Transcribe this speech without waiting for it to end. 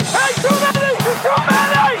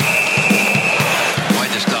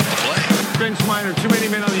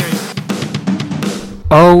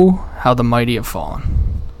Oh, how the mighty have fallen.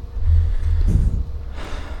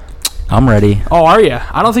 I'm ready. Oh, are you?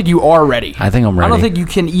 I don't think you are ready. I think I'm ready. I don't think you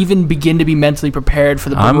can even begin to be mentally prepared for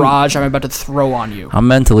the barrage I'm about to throw on you. I'm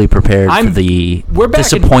mentally prepared for the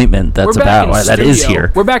disappointment that is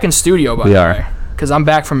here. We're back in studio, by the way. Because I'm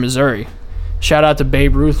back from Missouri. Shout out to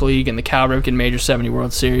Babe Ruth League and the Cal Ripken Major 70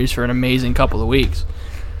 World Series for an amazing couple of weeks.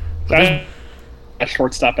 Best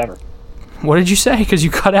shortstop ever. What did you say? Because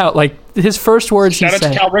you cut out, his first words he said.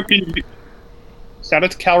 Shout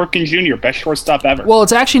out to Cal Ripken Jr., best shortstop ever. Well,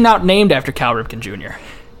 it's actually not named after Cal Ripken Jr.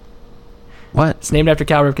 What? It's named after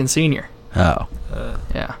Cal Ripken Sr. Oh.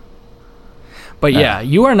 Yeah. But yeah,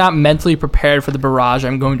 you are not mentally prepared for the barrage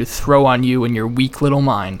I'm going to throw on you in your weak little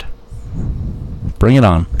mind. Bring it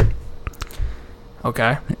on.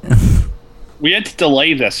 Okay. We had to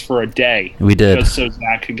delay this for a day. We did. Just so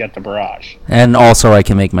Zach could get the barrage. And also I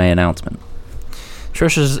can make my announcement.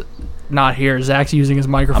 Trisha's not here. Zach's using his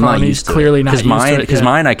microphone. I'm not He's clearly not used to it. Because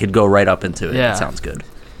mine I could go right up into it. Yeah. That sounds good.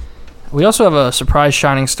 We also have a surprise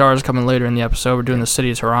Shining Stars coming later in the episode. We're doing the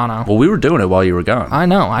City of Toronto. Well, we were doing it while you were gone. I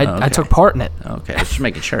know. I took part in it. Okay, just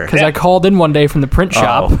making sure. Because I called in one day from the print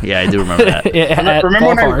shop. Oh, yeah, I do remember that. Remember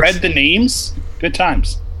when I read the names? Good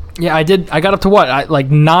times. Yeah, I did. I got up to what?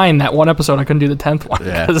 9 that one episode. I couldn't do the 10th one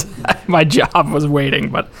because my job was waiting.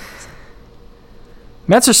 But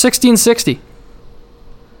Mets are 1660.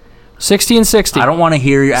 1660. I don't want to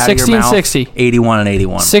hear you out of your mouth. 81 and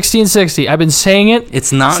 81. 1660. I've been saying it.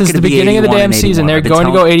 It's not since the beginning of the damn season. They're going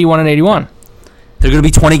to go 81 and 81. They're going to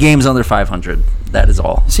be 20 games under 500. That is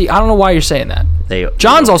all. See, I don't know why you're saying that.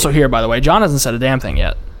 John's also here, by the way. John hasn't said a damn thing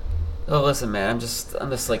yet. Oh, listen, man. I'm just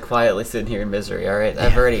quietly sitting here in misery. All right,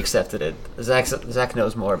 I've already accepted it. Zach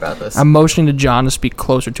knows more about this. I'm motioning to John to speak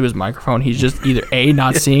closer to his microphone. He's just either A,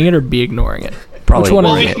 not seeing it, or B, ignoring it. Probably. Which one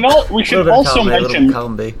is it? We should also mention.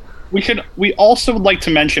 We also would like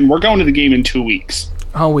to mention we're going to the game in 2 weeks.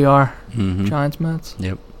 Oh, we are. Mm-hmm. Giants Mets.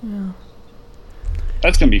 Yep. Yeah.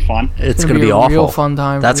 That's gonna be fun. It's gonna be awful. Real fun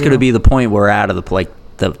time. That's gonna be the point we're out of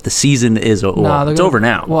the season is over. It's over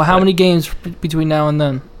now. Well, how many games between now and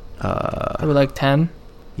then? Probably 10.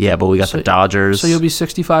 Yeah, but we got the Dodgers. So you'll be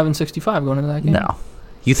 65 and 65 going into that game. No.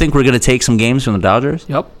 You think we're gonna take some games from the Dodgers?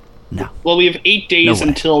 Yep. No. Well, we have 8 days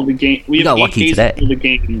until the game. We got lucky today. Until the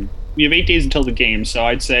game. We have 8 days until the game, so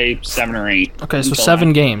I'd say 7 or 8. Okay, so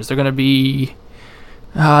 7 games. They're going to be... do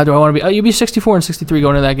I want to be... you'll be 64 and 63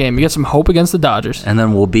 going into that game. You get some hope against the Dodgers. And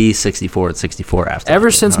then we'll be 64 and 64 after. Ever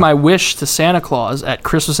since my wish to Santa Claus at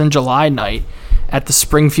Christmas in July night at the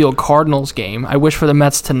Springfield Cardinals game, I wish for the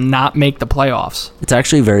Mets to not make the playoffs. It's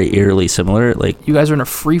actually very eerily similar. You guys are in a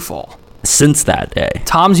free fall. Since that day.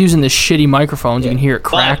 Tom's using this shitty microphone. You can hear it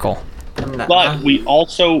crackle. But we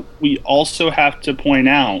also have to point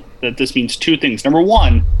out that this means 2 things. Number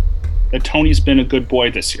 1, that Tony's been a good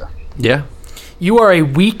boy this year. Yeah. You are a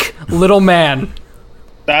weak little man.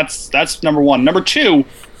 That's number 1. Number 2,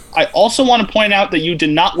 I also want to point out that you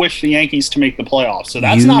did not wish the Yankees to make the playoffs, so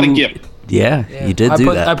that's not a gift. Yeah, you did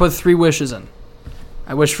do that. I put 3 wishes in.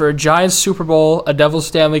 I wish for a Giants Super Bowl, a Devils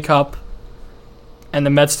Stanley Cup, and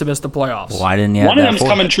the Mets to miss the playoffs. Why didn't you have one of them's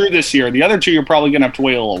coming true this year. The other 2 you're probably going to have to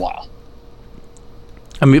wait a little while.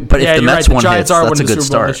 I mean, but if the Mets one hits, that's a good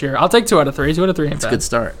start. This year. I'll take 2 out of 3. 2 out of 3 ain't That's bad. a good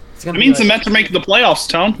start. It means the Mets are making the playoffs,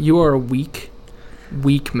 Tone. You are a weak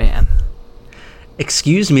man.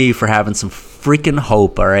 Excuse me for having some freaking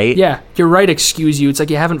hope, all right? Yeah, you're right, excuse you. It's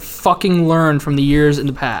like you haven't fucking learned from the years in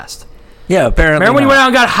the past. Yeah, apparently Remember when you went out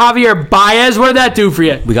and got Javier Baez? What did that do for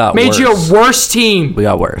you? We got Made worse. you a worse team. We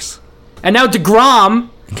got worse. And now DeGrom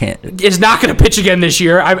is not going to pitch again this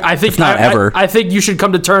year. I think not ever. I think you should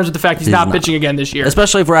come to terms with the fact he's not pitching again this year.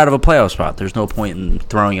 Especially if we're out of a playoff spot. There's no point in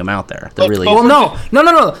throwing him out there. Well, no.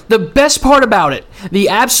 The best part about it, the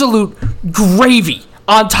absolute gravy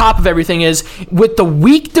on top of everything is with the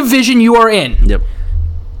weak division you are in. Yep.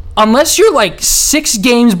 Unless you're 6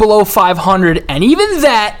 games below 500, and even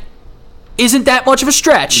that isn't that much of a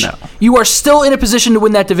stretch. No. You are still in a position to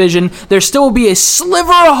win that division. There still will be a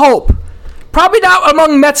sliver of hope. Probably not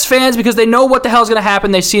among Mets fans because they know what the hell's going to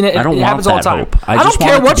happen. They've seen it. It happens all the time. Hope. I don't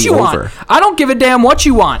care what you want. I don't give a damn what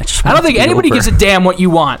you want. I don't think anybody gives a damn what you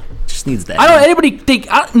want. Just needs that. I don't. Anybody think?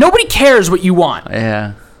 Nobody cares what you want.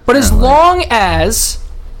 Yeah. But as long as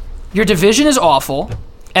your division is awful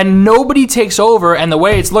and nobody takes over, and the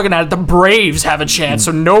way it's looking at it, the Braves have a chance,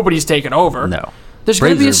 so nobody's taking over. No. There's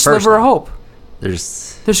going to be a sliver of hope.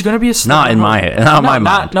 There's going to be a sliver. Not in my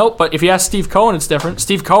mind. Nope. But if you ask Steve Cohen, it's different.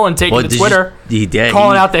 Steve Cohen taking to Twitter,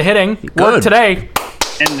 calling out the hitting. Worked today.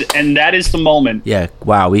 And that is the moment. Yeah.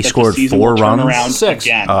 Wow. We scored 4 runs. 6.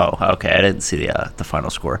 Again. Oh, okay. I didn't see the final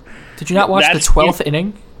score. Did you not watch the 12th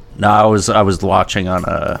inning? No, I was watching on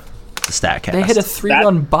the StatCast. They hit a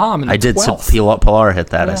 3-run bomb in the 12th. I did see Pilar hit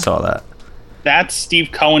that. Yeah. I saw that. That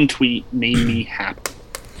Steve Cohen tweet made me happy.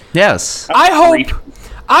 Yes. I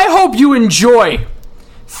hope you enjoy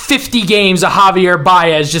 50 games of Javier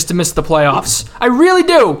Baez just to miss the playoffs. I really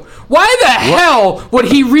do. Why the hell would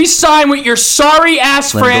he re-sign with your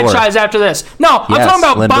sorry-ass franchise after this? No, I'm talking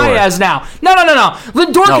about Lindor. Baez now. No.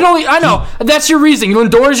 Lindor can only... I know. That's your reasoning.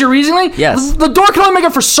 Lindor is your reasoning? Yes. Lindor can only make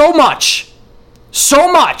it for so much.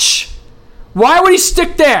 So much. Why would he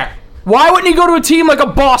stick there? Why wouldn't he go to a team like a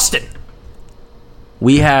Boston?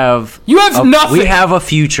 You have nothing. We have a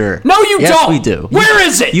future. No, you don't. Yes, we do. Where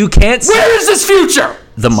is it? You can't... Where is this future?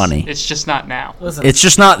 The money. It's just not now. Listen. It's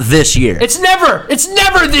just not this year. It's never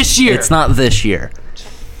this year. It's not this year.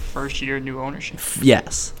 First year, new ownership.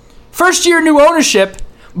 Yes. First year, new ownership.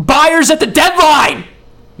 Buyers at the deadline.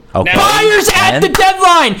 Okay. Buyers at the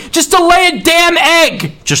deadline. Just to lay a damn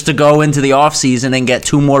egg. Just to go into the offseason and get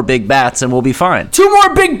 2 more big bats and we'll be fine. 2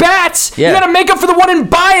 more big bats? Yeah. You got to make up for the one in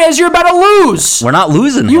Baez you're about to lose. We're not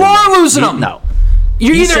losing him. You are losing him. No.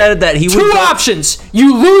 He said that he would. 2 options.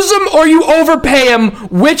 You lose him or you overpay him.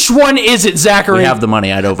 Which one is it, Zachary? We have the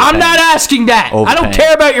money. I'd overpay I'm not asking that. I don't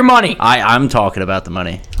care about your money. I'm talking about the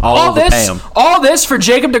money. I'll overpay him. All this for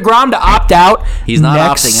Jacob deGrom to opt out He's not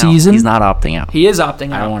next opting season? out. He's not opting out. He is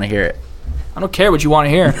opting out. I don't want to hear it. I don't care what you want to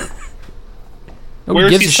hear. Where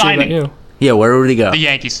is he signing? You. Yeah, where would he go? The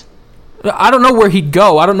Yankees. I don't know where he'd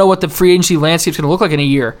go. I don't know what the free agency landscape's going to look like in a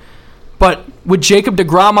year. But with Jacob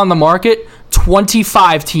deGrom on the market,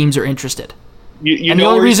 25 teams are interested. You and the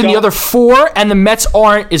only reason the other 4 and the Mets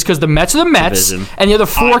aren't is because the Mets are the Mets, Division. And the other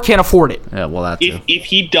 4 can't afford it. Yeah, well, that's if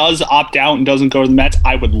he does opt out and doesn't go to the Mets,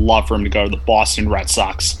 I would love for him to go to the Boston Red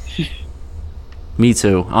Sox. Me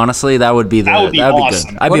too. Honestly, that would be awesome. Be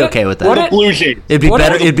good. I'd be okay with that. The Blue Jays. It'd be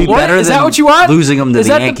better. It'd be better is than that what you want? Losing him to is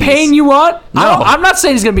the Yankees. Is that the pain you want? No, I'm not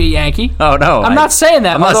saying he's going to be a Yankee. Oh no, I'm not saying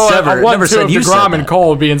that. I'm not never said you DeGrom said and Cole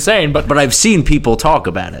would be insane, but I've seen people talk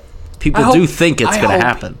about it. People do think it's going to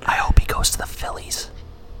happen. I hope he goes to the Phillies.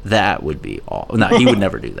 That would be all. No, he would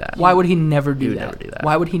never do that. Why would he never do that? Never do that.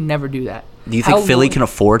 Why would he never do that? Do you think Philly can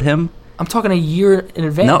afford him? I'm talking a year in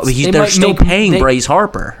advance. No, they're still paying Bryce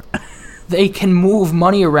Harper. They can move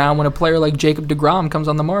money around when a player like Jacob deGrom comes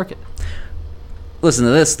on the market. Listen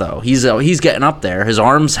to this, though. He's getting up there. His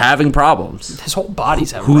arm's having problems. His whole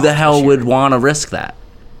body's having problems. Who the hell would want to risk that?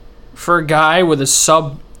 For a guy with a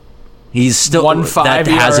sub... He's still 1.5 that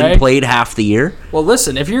ERA? hasn't played half the year. Well,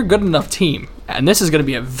 listen, if you're a good enough team, and this is going to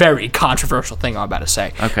be a very controversial thing I'm about to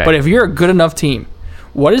say, okay. But if you're a good enough team,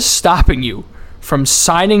 what is stopping you from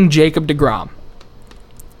signing Jacob deGrom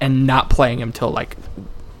and not playing him till like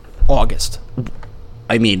August?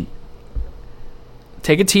 I mean,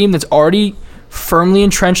 take a team that's already firmly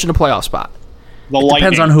entrenched in a playoff spot.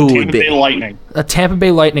 Depends on who it would be. Lightning. A Tampa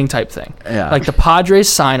Bay Lightning type thing. Yeah. Like the Padres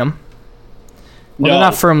sign him. Well, they're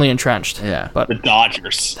not firmly entrenched. Yeah. But the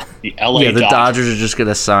Dodgers. The LA the Dodgers are just going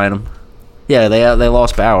to sign him. Yeah, they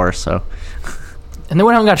lost Bauer, so. And they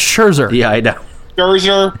went out and got Scherzer. Yeah, I know.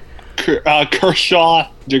 Scherzer,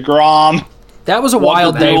 Kershaw, deGrom. That was a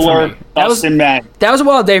wild day for me. That was a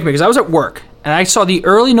wild day for me because I was at work and I saw the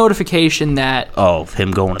early notification that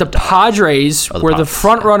him going the Padres were the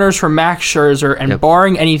front runners for Max Scherzer, and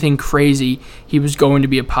barring anything crazy, he was going to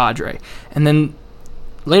be a Padre. And then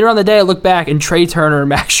later on the day, I look back and Trey Turner and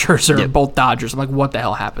Max Scherzer are both Dodgers. I'm like, what the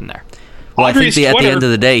hell happened there? Well, I think at the end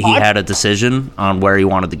of the day, he had a decision on where he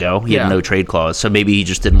wanted to go. He had no trade clause, so maybe he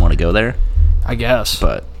just didn't want to go there. I guess.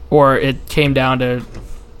 Or it came down to,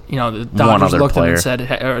 the Dodgers looked at him and said,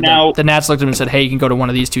 the Nats looked at him and said, hey, you can go to one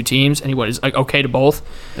of these 2 teams, and he was like, okay to both.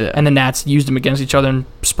 Yeah. And the Nats used them against each other and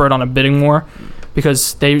spurred on a bidding war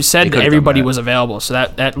because they said that everybody was available, so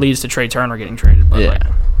that leads to Trey Turner getting traded.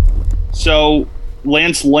 So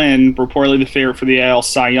Lance Lynn, reportedly the favorite for the AL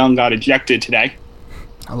Cy Young, got ejected today.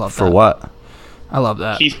 I love that. For what? I love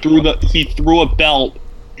that. He threw a belt.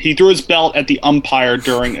 He threw his belt at the umpire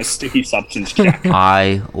during a sticky substance check.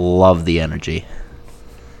 I love the energy.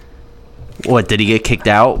 What, did he get kicked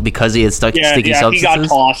out because he had sticky substances? Yeah, he got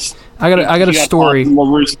tossed. I got a story.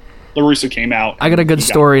 LaRussa came out. I got a good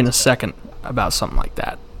story in a second about something like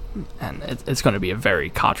that, and it's going to be a very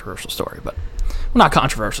controversial story, but not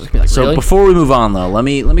controversial. It's going to be like, really? Before we move on, though, let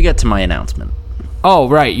me get to my announcement. Oh,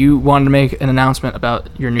 right. You wanted to make an announcement about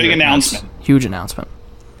your new big announcement. Huge announcement.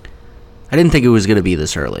 I didn't think it was going to be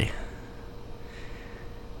this early.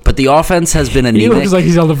 But the offense has been anemic. He looks like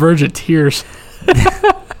he's on the verge of tears.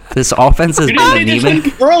 This offense has been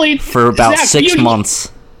anemic for about 6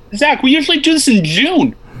 months. Zach, we usually do this in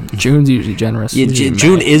June. June's usually generous. Yeah,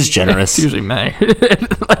 June is generous. It's usually May.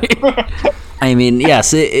 I mean,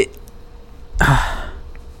 yes,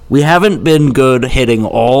 we haven't been good hitting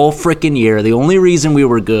all freaking year. The only reason we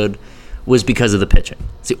were good was because of the pitching.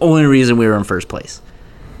 It's the only reason we were in first place.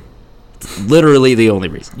 Literally the only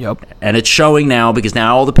reason. Yep. And it's showing now because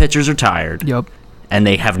now all the pitchers are tired. Yep. And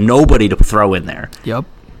they have nobody to throw in there. Yep.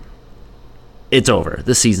 It's over.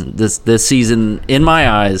 This season, in my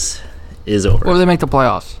eyes, is over. What if they make the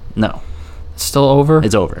playoffs? No, It's still over.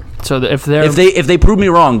 it's over. So if they're If they prove me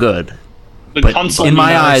wrong, good. The But console in my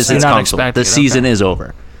meter- eyes, You're it's not console. expecting The it, season okay. is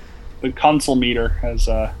over. the console meter has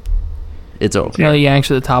It's over. the Yanks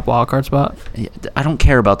are the top wild card spot. I don't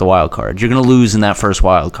care about the wild card. You're going to lose in that first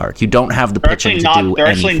wild card. You don't have the they're pitching actually to not do they're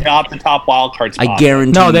actually anything. not the top wild card spot. I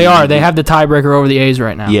guarantee. No, they you- are. They have the tiebreaker over the A's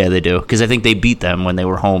right now. Yeah, they do. Because I think they beat them when they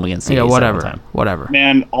were home against the Yeah, A's that whatever. one time. Whatever.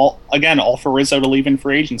 Man, all for Rizzo to leave in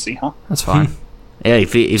free agency, huh? That's fine. Yeah,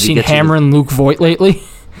 if he Seen gets you hammering Luke Voigt lately?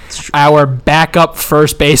 Our backup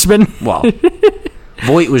first baseman. well,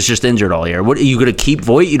 Voit was just injured all year. What are you going to keep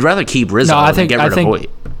Voit? You'd rather keep Rizzo No, I than think- get I rid think- of Voit.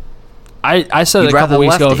 I said You'd a couple rather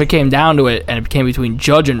weeks ago, lefty. if it came down to it and it became between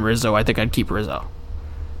Judge and Rizzo, I think I'd keep Rizzo.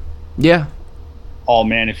 Yeah, Oh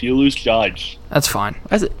man, if you lose Judge, That's fine.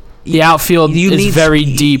 That's it. The outfield You is need very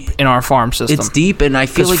speed. deep in our farm system. It's deep, and I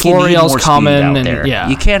feel 'Cause like you need Florial's more speed coming out and- there. yeah.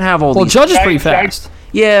 You can't have all Well, these. Judge is Should I- pretty should I- fast.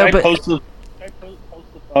 Yeah, Should I but post the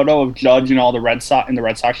photo of Judge and all the Red Sox in the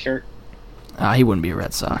Red Sox shirt? He wouldn't be a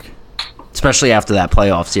Red Sox. especially after that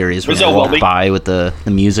playoff series when Rizzo they will walked be. by with the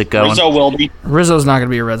music going. Rizzo will be. Rizzo's not going to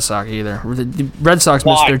be a Red Sox either. The Red Sox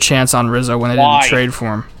missed Why? their chance on Rizzo when they Why? didn't trade for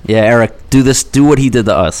him. Yeah, Eric, do what he did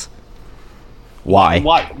to us. Why?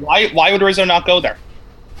 Why would Rizzo not go there?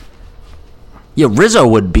 Yeah, Rizzo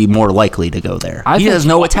would be more likely to go there. I He think- has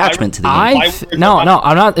no attachment to the I Yankees. th- no,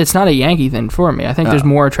 I'm not. It's not a Yankee thing for me. I think there's Oh.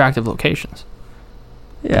 more attractive locations.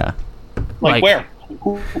 Yeah. Like where?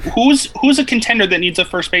 Who's a contender that needs a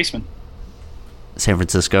first baseman? San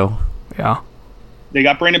Francisco. Yeah. They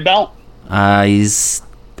got Brandon Belt, He's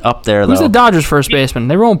up there, Who's though. the Dodgers first baseman?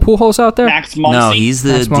 They rolling Pujols out there. Max Muncy. No, he's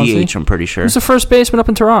the Max Muncy? DH, I'm pretty sure. Who's the first baseman up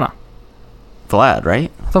in Toronto? Vlad, right?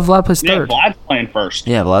 I thought Vlad plays yeah, third. Vlad's playing first.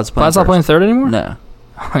 Yeah, Vlad's playing Vlad's not first. playing third anymore. No.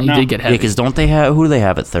 He No. did get Yeah, heavy. because don't they have... Who do they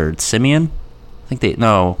have at third? Simeon? I think they...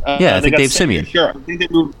 No. I think got they have Simeon. Sure,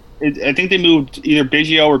 I think they moved either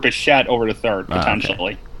Biggio or Bichette over to third okay.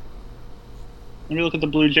 potentially. Let me look at the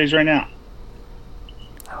Blue Jays right now.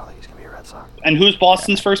 I don't think he's gonna be a Red Sox. And who's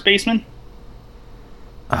Boston's first baseman?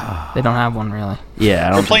 They don't have one really. Yeah,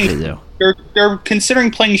 I don't They're think playing- they do. They're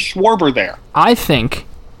considering playing Schwarber there. I think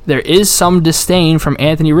there is some disdain from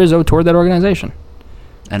Anthony Rizzo toward that organization.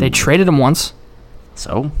 And They traded him once.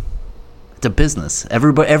 so? It's a business.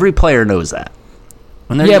 Every player knows that.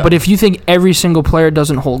 When they're Yeah, young. but if you think every single player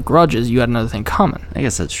doesn't hold grudges, you got another thing coming. I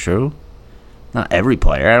guess that's true. Not every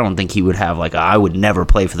player. I don't think he would have I would never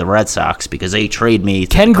play for the Red Sox because they trade me.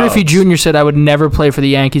 To Ken the Griffey Cubs. Jr. said I would never play for the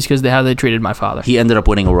Yankees because how they treated my father. He ended up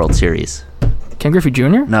winning a World Series. Ken Griffey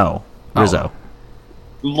Jr.? No, Rizzo.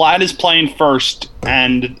 Vlad is playing first,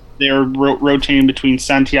 and they're rotating between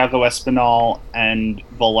Santiago Espinal and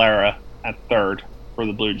Valera at third for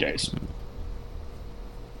the Blue Jays.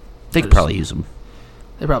 They could probably use him.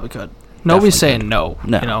 They probably could. Nobody's Definitely saying no.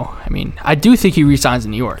 No. You know, I mean, I do think he resigns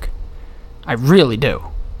in New York. I really do.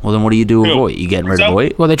 Well, then what do you do with Who? Voit? You getting rid of Rizzo?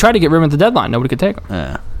 Voit? Well, they tried to get rid of him at the deadline. Nobody could take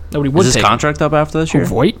him. Nobody would Is his take him. contract up after this year?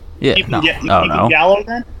 Voigt? Yeah. You can No. get, you Oh, can no. Gallo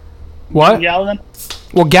then? What? Gallo then?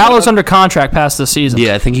 Well, Gallo's under contract past the season.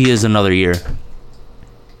 Yeah, I think he is another year.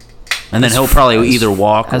 And then he'll probably either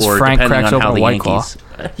walk as or Frank depending cracks on how open the a White Yankees.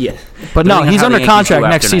 Yeah. But no, Depending on he's how under the Yankees contract do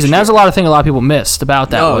next after season. next That's a year. lot of thing a lot of people missed about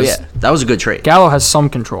that. Oh was yeah, that was a good trade. Gallo has some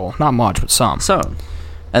control. Not much, but some. So,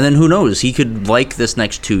 and then who knows? He could like this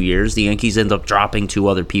next 2 years. The Yankees end up dropping 2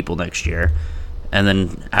 other people next year, and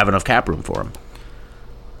then have enough cap room for him.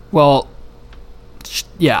 Well,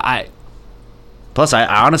 yeah, Plus, I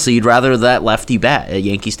honestly, you'd rather that lefty bat at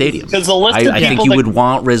Yankee Stadium. Because the list of I think people you that- would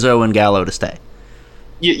want Rizzo and Gallo to stay.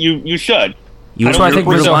 You should. You, That's why I think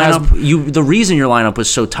your Rizzo has- lineup, the reason your lineup was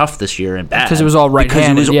so tough this year and bad because it was all because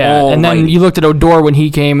right-handed. it was Yeah, all and then right. you looked at Odor when he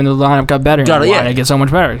came, and the lineup got better. Got it, Why yeah. did it get so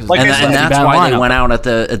much better? 'Cause Like and, I that- said, and it's a that's bad why they lineup. went out at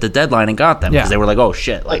the deadline and got them because Yeah. they were like, oh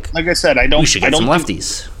shit, Like I said, I don't. we should I get don't some think-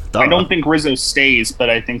 lefties. I Duh. don't think Rizzo stays, but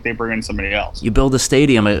I think they bring in somebody else. You build a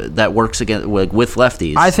stadium that works again with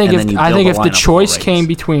lefties. I think and then you if build a the lineup of choice righties. came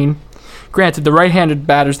between, granted, the right-handed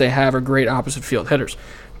batters they have are great opposite field hitters,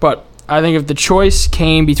 but I think if the choice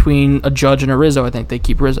came between a Judge and a Rizzo, I think they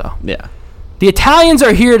keep Rizzo. Yeah. The Italians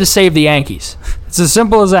are here to save the Yankees. It's as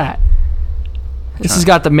simple as that. This has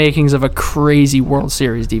got the makings of a crazy World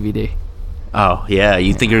Series DVD. Oh yeah,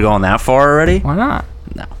 you think you're going that far already? Why not?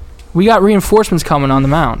 No. We got reinforcements coming on the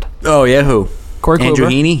mound. Oh yeah, who? Corey Andrew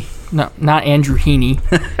Kluber. Heaney. No, not Andrew Heaney.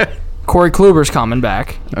 Corey Kluber's coming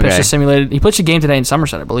back. He pitched a simulated. He pitched a game today in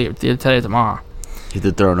Somerset, I believe. Today or tomorrow. He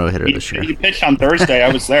did throw a no-hitter this year. He pitched on Thursday. I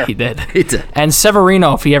was there. He did. He did. And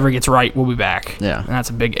Severino, if he ever gets right, will be back. Yeah. And that's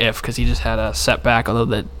a big if because he just had a setback, although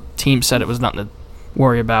the team said it was nothing to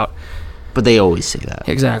worry about. But they always say that.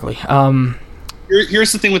 Exactly.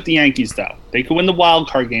 Here's the thing with the Yankees, though. They could win the wild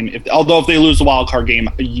card game. Although if they lose the wild card game,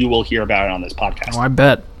 you will hear about it on this podcast. Oh, I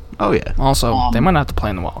bet. Oh, yeah. Also, they might not have to play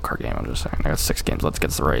in the wild card game. I'm just saying. They got 6 games. Let's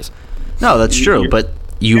get to the Rays. No, that's true. But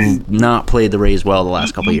you've not played the Rays well the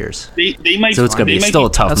last couple of years. They might. So it's going to be still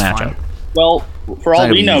a tough matchup. Well, for all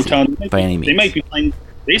we know, easy, Tony, by any means. they might be playing.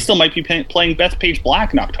 They still might be playing Bethpage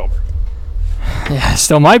Black in October. Yeah,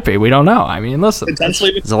 still might be. We don't know. I mean, listen.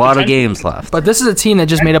 Potentially, There's a lot of games left. But this is a team that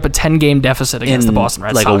just made up a 10-game deficit against the Boston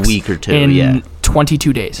Red like Sox. a week or two, in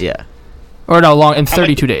 22 days. Yeah. Or no, in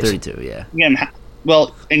 32 days. 32, yeah. Again,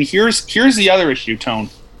 well, and here's the other issue, Tone.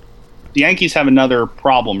 The Yankees have another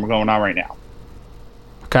problem going on right now.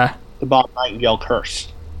 Okay. The Bob Nightingale curse.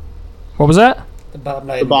 What was that? The Bob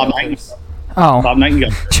Nightingale. Oh. Bob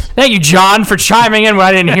Nightingale curse. Thank you, John, for chiming in when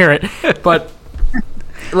I didn't hear it. But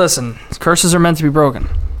listen, curses are meant to be broken.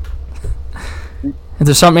 If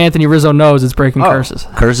there's something Anthony Rizzo knows, it's breaking curses.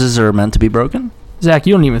 Curses are meant to be broken? Zach,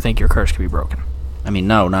 you don't even think your curse can be broken. I mean,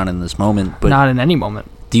 no, not in this moment. But Not in any moment.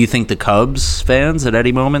 do you think the Cubs fans at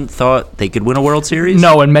any moment thought they could win a World Series?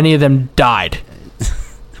 No, and many of them died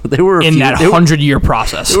There were in that 100-year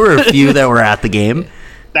process. There were a few that were at the game.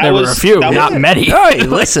 There were a few, not many. Hey,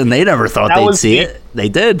 listen, they never thought they'd see it. They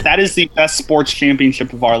did. That is the best sports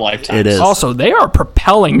championship of our lifetime. It is. Also, they are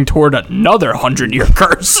propelling toward another 100-year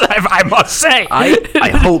curse, I must say. I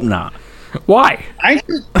hope not. Why? I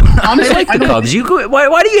I honestly like the Cubs.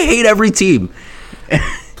 Why do you hate every team?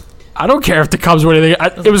 I don't care if the Cubs win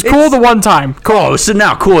anything. It was cool the one time. Cool. Oh, so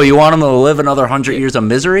now cool. You want them to live another 100 years of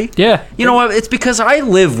misery? Yeah. You know what? It's because I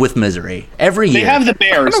live with misery every year. They have the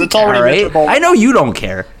Bears. It's already All right? miserable. I know you don't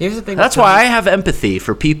care. Here's the thing. That's why I have empathy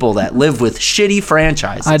for people that live with shitty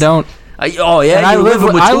franchises. I don't. Oh yeah, And I you're live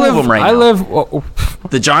living with two of live, them right I now. live.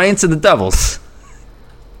 The Giants and the Devils.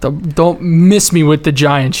 Don't miss me with the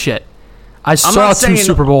Giant shit. I saw two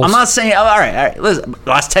Super Bowls. I'm not saying. All right. Listen,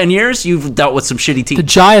 last 10 years, you've dealt with some shitty teams. The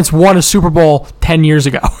Giants won a Super Bowl 10 years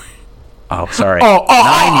ago. Oh, sorry. 9 years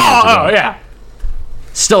ago. yeah.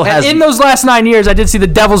 Still And has. in those last 9 years, I did see the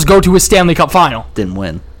Devils go to a Stanley Cup final. Didn't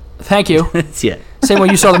win. Thank you. Yeah. Same way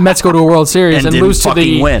you saw the Mets go to a World Series And and didn't lose to fucking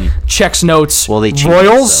the win. checks notes. Well, they cheated,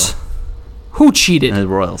 Royals. so. Who cheated? The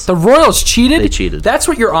Royals. The Royals cheated. They cheated. That's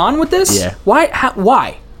what you're on with this? Yeah. Why?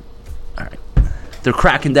 Why? All right. They're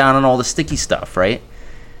cracking down on all the sticky stuff, right?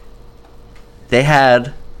 They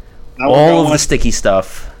had all of the sticky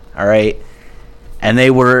stuff, all right, and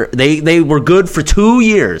they were good for 2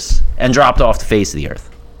 years and dropped off the face of the earth.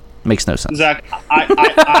 Makes no sense. Zach,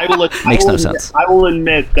 I will. Makes no sense. I will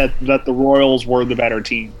admit that the Royals were the better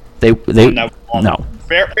team. They No.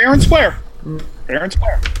 Fair and square. Fair and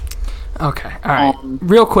square. Okay. All right.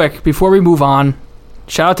 Real quick, before we move on,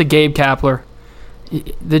 shout out to Gabe Kapler.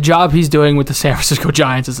 The job he's doing with the San Francisco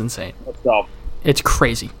Giants is insane. So, It's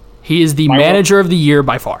crazy. He is the My manager of the year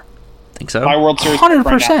by far. Think so? my World Series pick right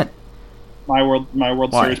 100%. now. My World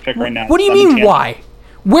Why? Series pick right now. What do you mean, why?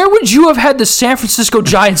 Where would you have had the San Francisco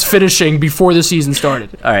Giants finishing before the season started?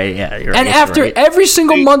 All right, yeah, you're And right, after right. every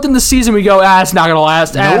single month in the season, we go, it's not going to last,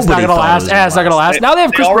 it's not Nobody going to thought it last, was gonna it's not going to last. last. Now they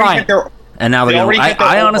have Chris Bryant. And now They they're going already to hit their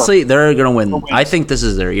I over. honestly, they're going to win. wins. I think this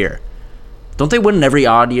is their year. Don't they win every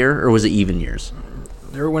odd year, or was it even years?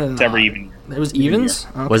 They were winning. It's every even year. It was evens?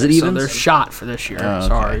 Okay, Was it So evens? they're shot for this year. Oh, okay.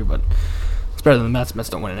 Sorry, but it's better than the Mets. Mets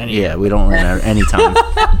don't win it any Yeah, we don't win at any time.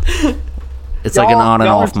 It's like an Y'all- on and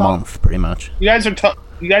y'all are off month, pretty much. You guys are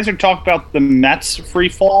talking about the Mets free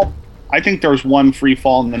fall. I think there's one free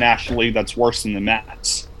fall in the National League that's worse than the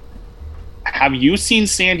Mets. Have you seen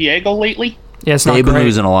San Diego lately? Yeah, it's not They've been great.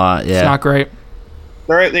 losing a lot. It's Yeah. not great.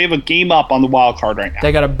 They have a game up on the wild card right now.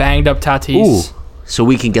 They got a banged up Tatis. Ooh, so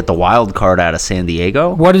we can get the wild card out of San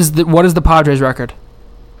Diego. What is the Padres record?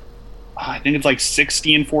 I think it's like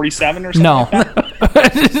 60-47 or something. No. Like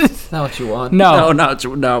that. That's not what you want. No. No,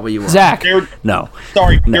 not what you want. Zach. They're No,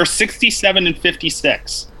 they're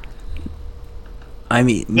 67-56. I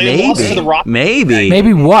mean They lost to maybe, the Rockies.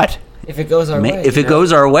 Maybe what? If it goes our way. If it you know?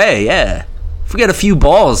 goes our way, yeah. If we get a few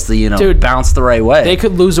balls to Dude, bounce the right way, They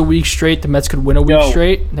could lose a week straight. The Mets could win a week No.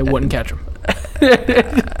 straight. They wouldn't catch them.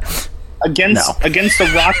 Against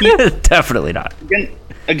the Rockies. definitely not.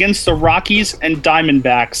 Against the Rockies and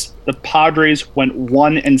Diamondbacks, the Padres went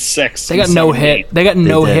 1-6. They got in no 7 hit. games. They got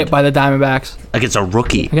no did. hit by the Diamondbacks. Against a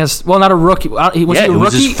rookie. I guess. Well, not a rookie. Was Yeah, he a it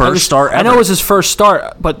was rookie? his first start I know ever. it was his first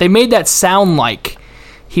start, but they made that sound like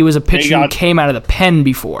He was a pitcher who got- came out of the pen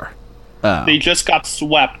before. Oh. They just got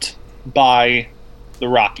swept by the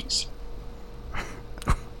Rockies.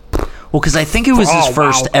 Well, because I think it was his Oh,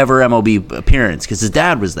 first wow. ever MLB appearance because his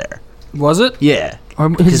dad was there. Was it? Yeah. Or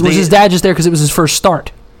Because was his dad just there because it was his first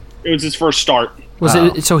start? It was his first start. Was Oh.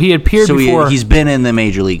 it? So he appeared So before. he's been in the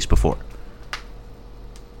major leagues before.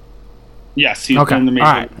 Yes, he's Okay. been in the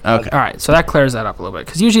All major. right. Okay. All right. So that clears that up a little bit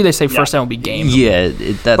because usually they say first MLB game. Yeah,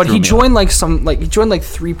 that But threw he me joined he joined like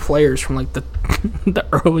 3 players from like the the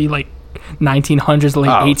early like 1900s, late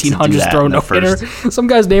Oh, to do 1800s that throwing in no the hitter. first. Some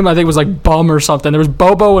guy's name I think was like Bum or something. There was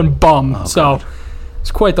Bobo and Bum. So God.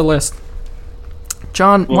 it's quite the list.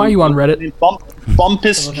 John, why are you on Reddit?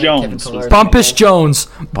 Bumpus Kevin Jones. Pillar. Bumpus Jones.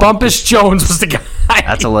 Bumpus Jones was the guy.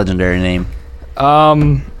 That's a legendary name.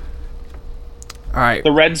 All right.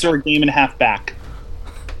 The Reds are a game and a half back.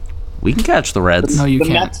 We can catch the Reds. No, you The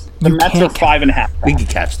can't. Mets, the You Mets can't are 5.5 back. We can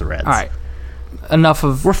catch the Reds. All right. Enough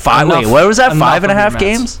of. We're five. enough- Wait, what was that? enough 5.5 of your Mets.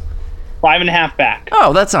 games? 5.5 back.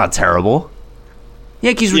 Oh, that's not terrible.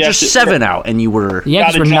 Yankees were Yes, just it- 7 out, and you were. The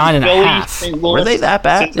Yankees Gotta were jump 9.5. Philly, St. Louis, Were they that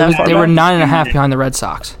bad? St. That Louis. far They were back? 9.5 behind the Red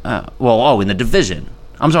Sox. In the division.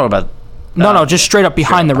 I'm talking about. No, just straight up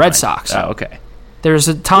behind the Red behind. Sox. Oh, okay. There was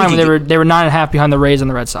a time We where can they were 9.5 behind the Rays and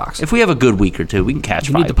the Red Sox. If we have a good week or two, we can catch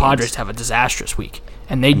You 5 need the Padres games. to have a disastrous week,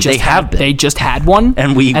 and they just have been. They just had one,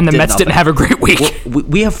 And we the did Mets didn't nothing. have a great week.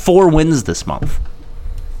 We have 4 wins this month.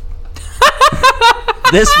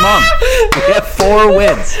 This month, we have 4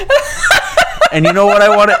 wins. And you know what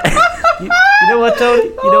I want to? You know what, Tony? You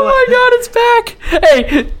know Oh what? my God, it's back!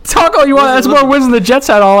 Hey, talk all you want. That's more wins than the Jets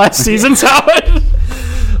had all last season. So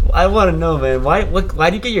I want to know, man. Why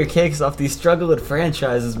do you get your kicks off these struggling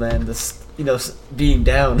franchises, man? This, being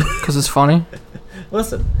down. because it's funny.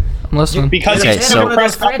 Listen, I'm listening. Because Okay, he's so- too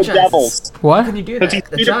impressed by the Devils. how What? can you do Because that? he's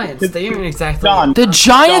The Peter- Giants, they aren't exactly. John, The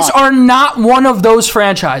Giants John. are not one of those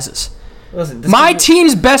franchises. Listen, this My is-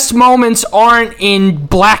 team's best moments aren't in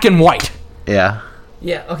black and white. Yeah.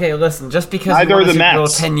 Yeah, okay, listen. Just because Neither you won are a the Super Bowl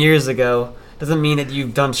Mets. 10 years ago doesn't mean that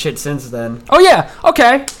you've done shit since then. Oh yeah,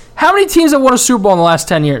 okay. How many teams have won a Super Bowl in the last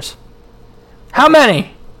 10 years? How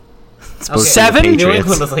many? Supposed to be the 7? New Patriots.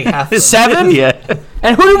 England was like half. of them. 7? Yeah.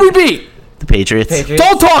 And who did we beat? The Patriots. Patriots.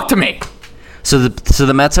 Don't talk to me. So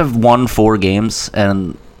the Mets have won 4 games,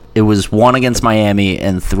 and it was 1 against Miami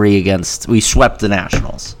and 3 against. We swept the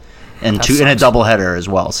Nationals, and That 2 in a sucks. doubleheader as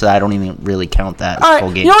well. So I don't even really count that All full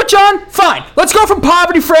right, game. you know what, John? Fine. Let's go from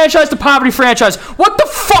poverty franchise to poverty franchise. What the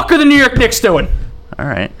fuck are the New York Knicks doing? All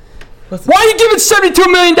right. Why are you giving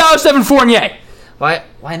 $72 million to Evan Fournier? Why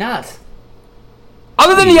not?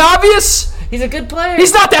 Other than the obvious, He's a good player.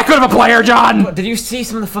 he's not that good of a player, John. Did you see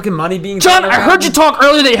some of the fucking money being? John, thrown I heard around? you talk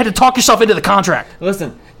earlier that you had to talk yourself into the contract.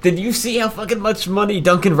 Listen, did you see how fucking much money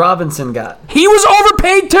Duncan Robinson got? He was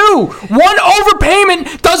overpaid too. One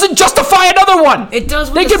overpayment doesn't justify another one. It does.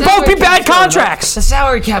 when They the can both salary be bad cap's going up. contracts. The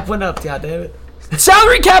salary cap went up. God damn it.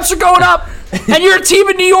 Salary caps are going up, and you're a team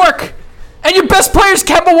in New York, and your best player is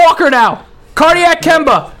Kemba Walker now. Cardiac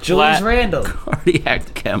Kemba. Julius Randle, Cardiac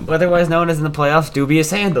Kemba. otherwise known as in the playoffs,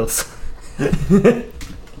 dubious handles.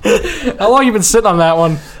 How long you been sitting on that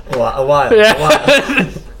one? A while. Yeah. A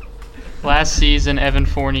while. Last season, Evan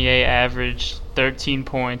Fournier averaged 13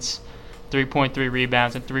 points, 3.3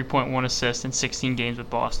 rebounds, and 3.1 assists in 16 games with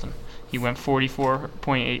Boston. He went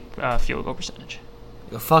 44.8 field goal percentage.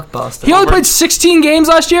 Yo, fuck Boston. He only played 16 games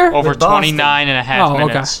last year? Over With Boston. 29 and a half Oh, okay.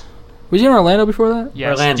 minutes. Was he in Orlando before that?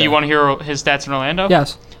 Yes. Orlando. Do you want to hear his stats in Orlando?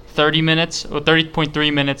 Yes. 30 minutes, or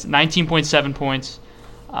 30.3 minutes, 19.7 points,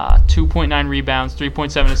 2.9 rebounds,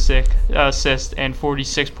 3.7 assists, and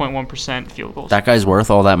 46.1% field goals. That guy's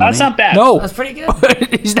worth all that money. That's not bad. No. That's pretty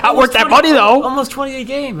good. He's not worth that money, though. Almost 20 a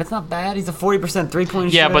game. That's not bad. He's a 40%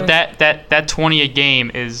 3-point Yeah, shooter. but that 20 a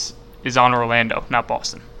game is on Orlando, not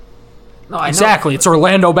Boston. No, I know. Exactly. It's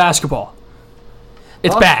Orlando basketball.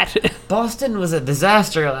 It's Boston- bad. Boston was a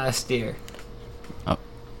disaster last year.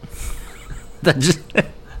 That just,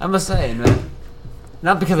 I'm just saying, man.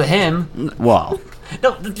 Not because of him. well,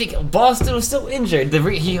 No, Boston was still injured.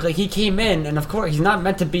 He came in, and of course, he's not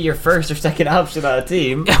meant to be your first or second option on a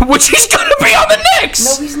team. Which he's going to be on the Knicks.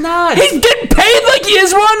 No, he's not. He's getting paid like he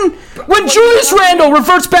is one. When Julius Randle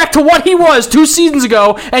reverts back to what he was 2 seasons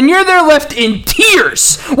ago, and you're there left in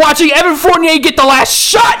tears watching Evan Fournier get the last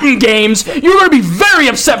shot in games, you're going to be very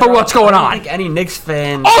upset by what's going I don't on. think any Knicks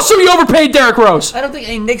fan. Also, you overpaid Derrick Rose. I don't think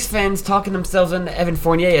any Knicks fans talking themselves into Evan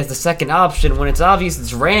Fournier as the second option when it's obvious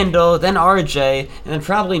it's Randall, then RJ, and then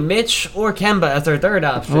probably Mitch or Kemba as their third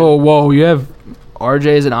option. Whoa, you have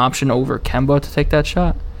RJ as an option over Kemba to take that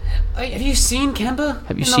shot? Have you seen Kemba?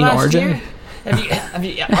 Have you in the seen last RJ? year?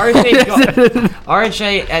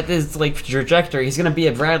 RJ at this trajectory, he's gonna be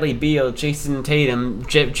a Bradley Beal, Jason Tatum,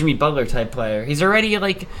 Jimmy Butler type player. He's already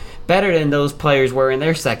better than those players were in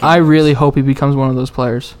their second. I really hope he becomes one of those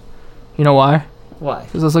players. You know why? Why?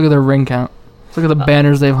 Because let's look at their ring count. Let's look at the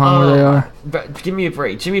banners they've hung where they are. Give me a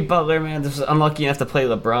break. Jimmy Butler, man, this was unlucky enough to play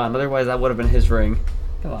LeBron. Otherwise, that would have been his ring.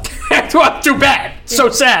 Come on. Too bad. So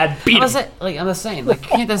sad. Beat him. I'm just saying, you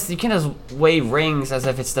can't just weigh rings as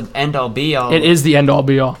if it's the end all be all. It is the end all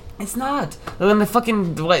be all. It's not. Then the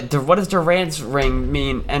fucking what does Durant's ring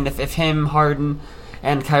mean? And if him, Harden,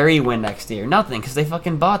 and Kyrie win next year, nothing, because they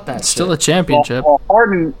fucking bought that. It's still a championship. Well,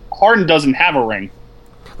 Harden doesn't have a ring.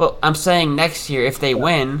 Well, I'm saying next year if they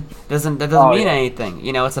win, that doesn't mean anything.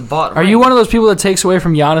 It's a bought. Are you one of those people that takes away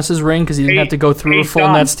from Giannis's ring because he didn't have to go through a full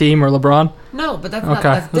John. Nets team or LeBron? No, but that's Okay, not.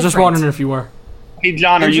 That's I was just different. wondering if you were. Hey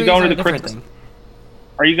John, are you going to the different Christmas? thing.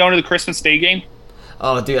 Are you going to the Christmas Day game?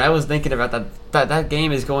 Oh, dude, I was thinking about that. That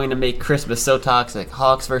game is going to make Christmas so toxic.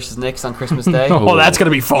 Hawks versus Knicks on Christmas Day. Oh, that's gonna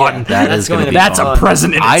be fun. That that's is going to be That's fun. a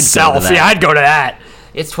present in I'd go to itself. that. Yeah, I'd go to that.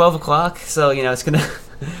 It's 12 o'clock, so it's gonna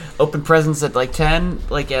open presents at 10.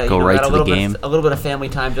 Go right got to the game. a little bit of family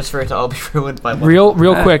time just for it to all be ruined by one.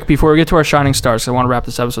 Real quick before we get to our shining stars, 'cause I want to wrap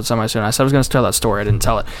this episode semi soon. I said I was going to tell that story. I didn't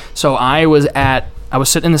tell it. So I was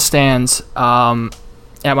sitting in the stands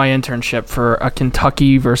at my internship for a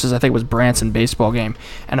Kentucky versus I think it was Branson baseball game,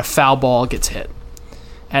 and a foul ball gets hit,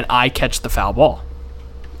 and I catch the foul ball.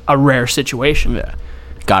 A rare situation. Yeah.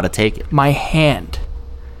 Gotta take it. My hand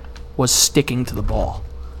was sticking to the ball.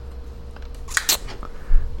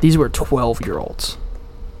 These were 12-year-olds.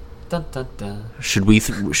 Dun, dun, dun. Should we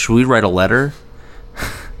write a letter?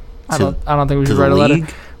 I don't think we to should the write a letter.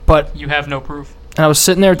 league? But You have no proof. and I was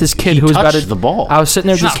sitting there with this kid He who was about touched to the ball. I was sitting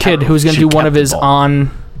there with It's this not kid who was going to She do one kept of the his ball.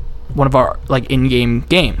 one of our in-game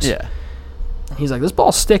games. Yeah. He's like, this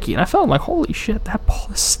ball's sticky, and I felt like, holy shit, that ball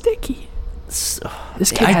is sticky. This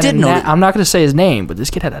kid I had did know that- I'm not going to say his name, but this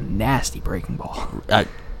kid had a nasty breaking ball.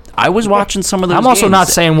 I was watching some of those I'm also games. not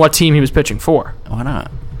saying what team he was pitching for, Why not?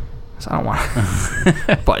 'cause I don't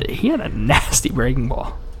want. But he had a nasty breaking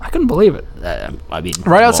ball. I couldn't believe it. I mean,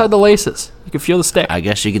 Right outside the laces, you could feel the stick. I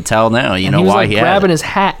guess you could tell now. You And know he was why like he had grabbing it. his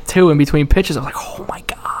hat too in between pitches. I was like, oh my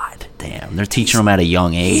god, Damn, they're teaching him at a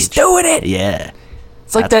young age. he's doing it. Yeah.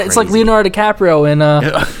 It's like That's that. It's like crazy. Leonardo DiCaprio in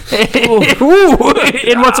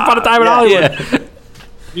in Once Upon a Time in Hollywood.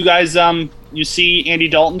 You guys, you see Andy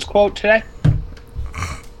Dalton's quote today?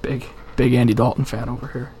 Big Andy Dalton fan over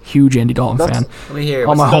here. Huge Andy Dalton fan. Let me hear.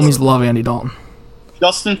 All my What's homies this? love Andy Dalton.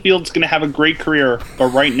 Justin Fields going to have a great career, but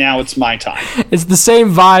right now it's my time. It's the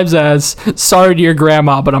same vibes as sorry to your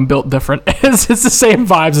grandma, but I'm built different. It's the same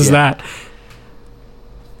vibes as that.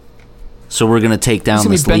 So we're gonna take down gonna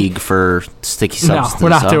be this league for sticky No, substance. we're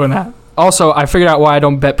not huh? doing that. Also, I figured out why I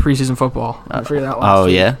don't bet preseason football. I figured out last Oh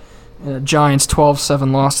week. yeah. Giants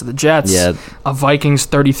 12-7 loss to the Jets. Yeah. A Vikings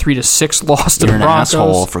 33-6 loss to You're the an Broncos.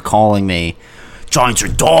 asshole for calling me. Giants are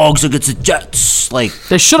dogs against the Jets. Like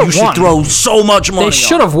They should have you won. should throw so much money. They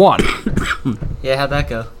should have won. Yeah, how'd that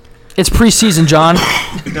go? It's preseason, John.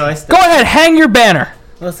 No, Go ahead, hang your banner.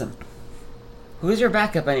 Listen. Who's your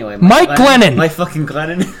backup anyway? Mike Glennon. Mike fucking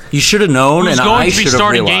Glennon. You should have known, Who's and going I to be should have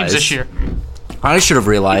starting realized. games this year? I should have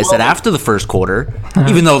realized that after the first quarter,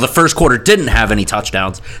 even though the first quarter didn't have any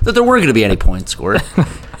touchdowns, that there weren't going to be any points scored.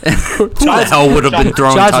 Who the hell would have been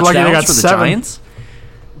throwing John's lucky they touchdowns got for the 7. Giants?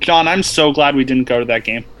 John, I'm so glad we didn't go to that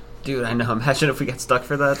game. Dude, I know. Imagine if we got stuck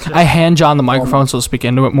for that. I hand John the microphone so he'll speak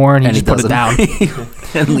into it more, and he And he just put it down.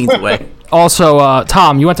 doesn't. And leads away. Also,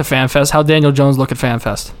 Tom, you went to FanFest. How'd Daniel Jones look at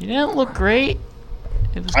FanFest? You didn't look great.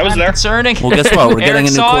 It was I was kinda there. concerning. Well, guess what? We're Eric getting a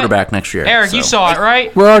new saw it. quarterback next year. Eric, you so. saw it,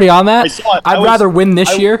 right? We're already on that. I saw it. I'd rather win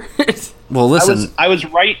this year. Well, listen. I was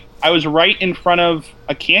right in front of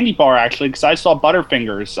a candy bar actually because I saw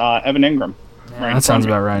Butterfingers, Evan Ingram. Right in That sounds front of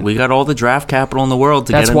about right. We got all the draft capital in the world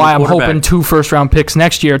to That's get a why new I'm quarterback. hoping 2 first-round picks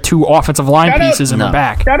next year, 2 offensive line Shout out- pieces, and No. we're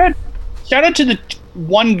back. me. Shout out to the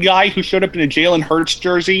one guy who showed up in a Jalen Hurts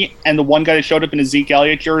jersey and the one guy that showed up in a Zeke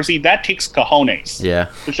Elliott jersey. That takes cojones. Yeah.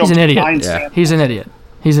 To show He's an idiot. behind Yeah. Sam. He's an idiot.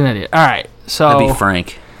 He's an idiot. All right, That'd be so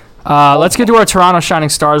Frank. let's get to our Toronto Shining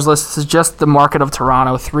Stars list. This is just the market of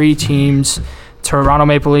Toronto. 3 teams: Toronto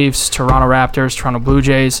Maple Leafs, Toronto Raptors, Toronto Blue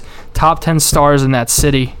Jays. Top 10 stars in that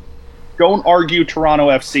city. Don't argue Toronto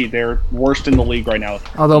FC. They're worst in the league right now.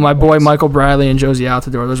 Although my boy Michael Bradley and Josie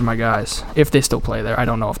Altidore, those are my guys. If they still play there, I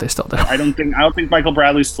don't know if they still do. I don't think Michael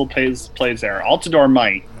Bradley still plays there. Altidore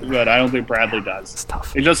might, but I don't think Bradley does. It's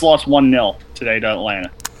tough. They just lost 1-0 today to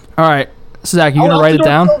Atlanta. All right, Zach, you gonna Oh, write it Altidore's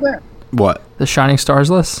down? still there. What? The Shining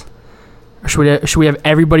Stars list. Or should we have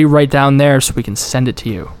everybody write down there so we can send it to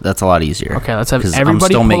you? That's a lot easier. Okay, let's have 'Cause I'm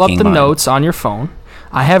everybody still pull up making the mine. notes on your phone.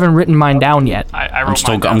 I haven't written mine down yet. I wrote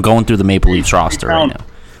mine I'm down. going through the Maple Leafs roster right now.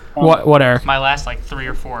 What, Eric? My last like 3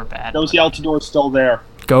 or 4 are bad. Josie Altidore still there.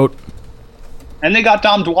 Goat. And they got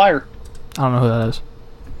Dom Dwyer. I don't know who that is.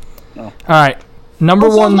 Oh. All right. Number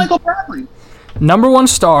Also one. Michael Bradley. Number one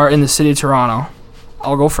star in the city of Toronto.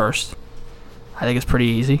 I'll go first. I think it's pretty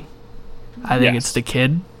easy. I think Yes. it's the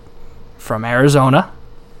kid from Arizona,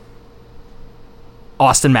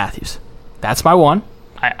 Austin Matthews. That's my one.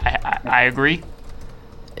 I agree.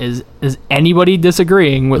 Is anybody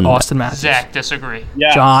disagreeing with Austin Matthews? Zach, disagree.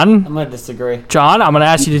 Yeah. John, I'm gonna disagree. I'm going to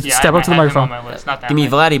ask you to Yeah, step I up to the have him microphone. on my list. Not that Give me way.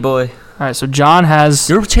 Vladdy boy. All right, so John has.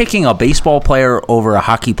 You're taking a baseball player over a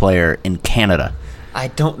hockey player in Canada. I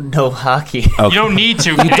don't know hockey. You don't need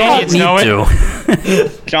to. You don't Canadians need know it.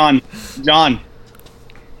 to. John.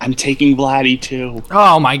 I'm taking Vladdy too.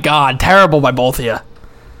 Oh my God, terrible by both of you.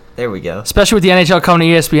 There we go. Especially with the NHL coming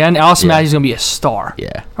to ESPN, Austin Yeah. Matthews is going to be a star.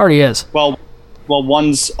 Yeah. Already is. Well,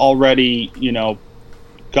 one's already,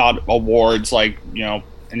 got awards, and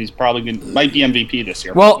he's probably might be MVP this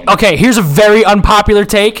year. Well, okay, here's a very unpopular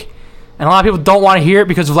take, and a lot of people don't want to hear it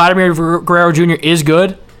because Vladimir Guerrero Jr. is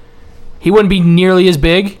good. He wouldn't be nearly as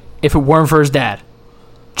big if it weren't for his dad.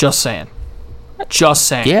 Just saying. Just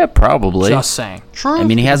saying. Yeah, probably. Just saying. True. I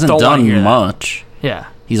mean, he hasn't Don't wanna hear done that. much. Yeah.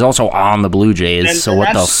 He's also on the Blue Jays, And- so and what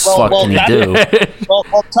the that's- fuck well, can he that- do? well,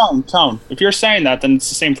 Tone. If you're saying that, then it's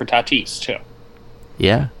the same for Tatis too.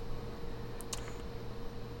 Yeah.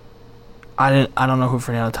 I don't know who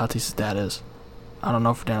Fernando Tatis' dad is. I don't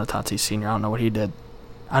know Fernando Tatis Sr. I don't know what he did.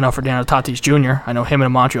 I know Fernando Tatis Jr. I know him in a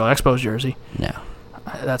Montreal Expos jersey. No.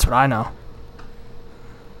 That's what I know.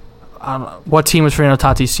 I don't know. What team was Fernando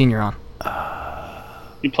Tatis Sr. on?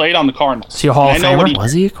 He played on the Cardinals. Is he a Hall of I know what Famer?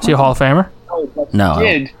 Was he? Is he a Hall of Famer? No. He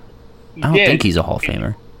did. I don't think he's a Hall of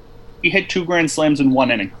Famer. He hit 2 grand slams in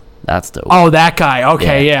 1 inning. That's dope. Oh, that guy.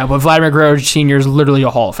 Okay, Yeah. yeah. But Vladimir Guerrero Sr. is literally a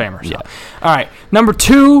Hall of Famer. So. Yeah. All right. Number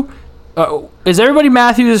 2, is everybody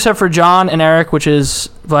Matthews except for John and Eric, which is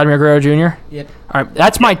Vladimir Guerrero Jr.? Yep. All right.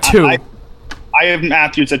 That's my 2. I have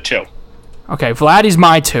Matthews at 2. Okay, Vladdy's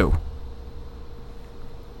my 2.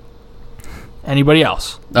 Anybody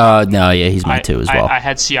else? No, yeah, he's my two as well. I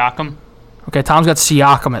had Siakam. Okay, Tom's got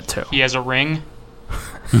Siakam at 2. He has a ring.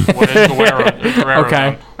 What is Guerrero Okay.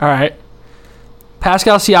 done? All right.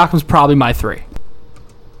 Pascal Siakam's probably my 3.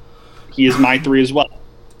 He is my 3 as well.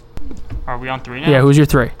 Are we on 3 now? Yeah, who's your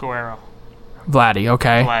 3? Guerrero. Vladdy,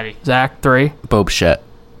 okay. Vladdy. Zach, 3. Bo Bichette.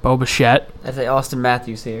 Bo Bichette. I say Austin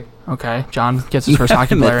Matthews here. Okay. John gets his first You hockey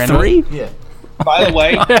have him player at in. 3? Yeah. By the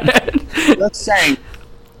way, let's say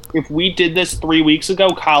if we did this 3 weeks ago,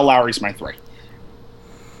 Kyle Lowry's my 3.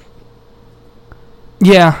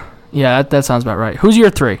 Yeah. Yeah, that sounds about right. Who's your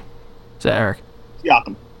 3? Is that Eric?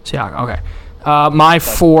 Siakam. Siakam, okay. My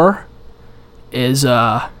 4 is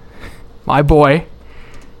my boy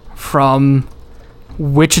from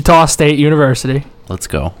Wichita State University, Let's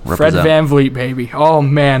go. Fred Represent. Van Vliet, baby. Oh,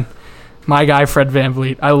 man. My guy, Fred Van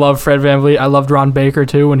Vliet. I love Fred Van Vliet. I loved Ron Baker,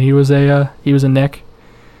 too, when he was a Knick.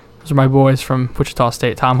 Those are my boys from Wichita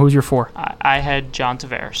State. Tom, who's your 4? I had John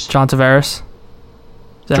Tavares. John Tavares.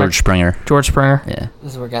 Zach? George Springer. George Springer. Yeah.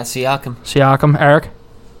 This is where we got Siakam. Siakam. Eric.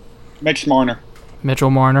 Mitch Marner.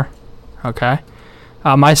 Mitchell Marner. Okay.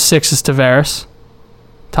 My 6 is Tavares.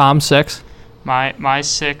 Tom, 6. My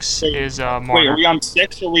 6 is Wait, Marner. are we on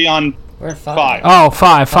 6 or are we on We're at 5? Oh,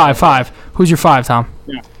 5. Who's your 5, Tom?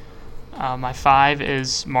 My 5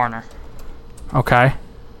 is Marner. Okay.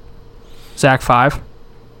 Zach, 5.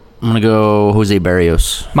 I'm going to go Jose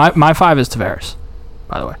Barrios. My 5 is Tavares,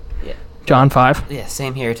 by the way. Yeah. John, 5. Yeah,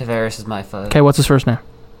 same here. Tavares is my 5. Okay, what's his first name?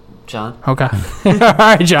 John. Okay. All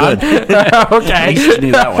right, John. Okay. At least you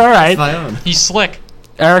knew that one. All right. My own. He's slick.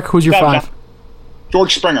 Eric, who's your Yeah, 5?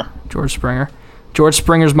 George Springer. George Springer. George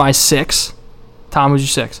Springer's my 6. Tom, who's your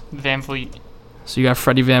 6? Van Vliet. So you got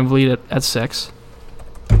Freddie Van Vliet at 6.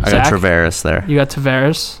 I got Zach? Tavares there. You got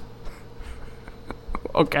Tavares.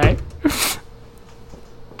 Okay.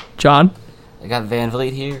 John? I got Van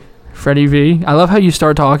Vliet here. Freddie V. I love how you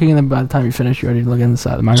start talking and then by the time you finish, you're already looking at the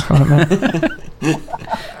side of the microphone, man.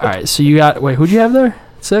 All right, so you got, wait, who'd you have there?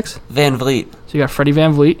 6? Van Vliet. So you got Freddie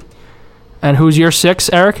Van Vliet. And who's your 6,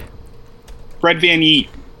 Eric? Fred Van Yeet.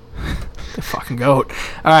 The fucking goat.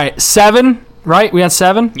 All right, 7, right? We had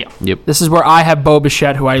 7? Yeah. Yep. This is where I have Bo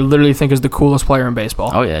Bichette, who I literally think is the coolest player in baseball.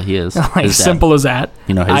 Oh, yeah, he is. Like, His dad. simple as that.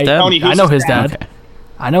 You know his I- dad? Tony, I who's know his his dad. Okay.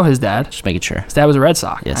 I know his dad. Just making sure. His dad was a Red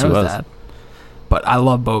Sox. Yes, I know he his was. dad. But I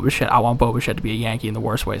love Bo Bichette. I want Bo Bichette to be a Yankee in the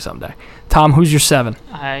worst way someday. Tom, who's your 7?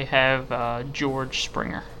 I have George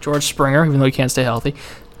Springer. George Springer, even though he can't stay healthy.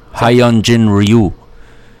 Hyunjin Ryu.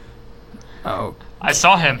 Oh, I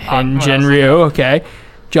saw him. and Jin Ryu. Okay,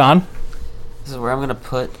 John. This is where I'm gonna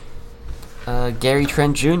put Gary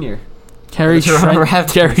Trent Jr. Gary Toronto Trent,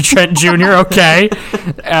 Raptors. Gary Trent Jr. Okay,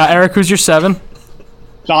 Eric, who's your 7?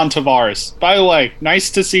 Don Tavares. By the way, nice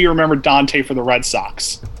to see you remember Dante for the Red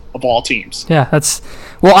Sox, of all teams. Yeah,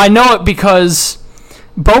 well, I know it because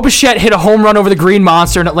Bo Bichette hit a home run over the Green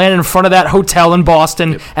Monster, and it landed in front of that hotel in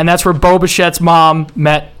Boston, and that's where Bo Bichette's mom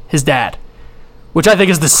met his dad, which I think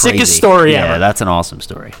is the sickest story Yeah, ever. that's an awesome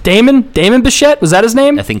story. Damon Bichette, was that his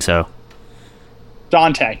name? I think so.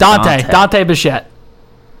 Dante. Dante Bichette.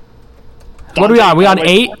 What are we on? We on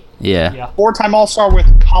 8? Yeah. Four-time All-Star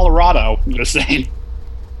with Colorado. I'm just saying.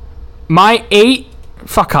 My 8,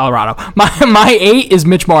 fuck Colorado. My 8 is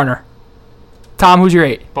Mitch Marner. Tom, who's your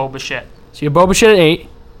 8? Bo Bichette. So you have Bo Bichette at 8.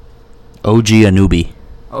 OG Anunoby.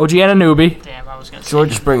 OG Anunoby. Damn, I was gonna say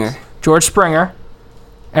George Springer. George Springer.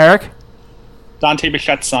 Eric? Dante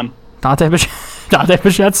Bichette's son. Dante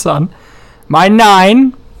Bichette's son. My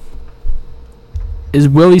 9 is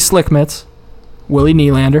Willie Slickmitz. Willie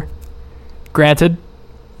Nylander. Granted,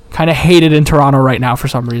 kind of hated in Toronto right now for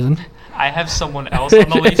some reason. I have someone else on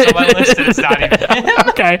the Leafs on my list, and it's not even him.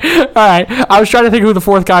 Okay, all right. I was trying to think who the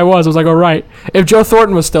 4th guy was. I was like, oh, right. If Joe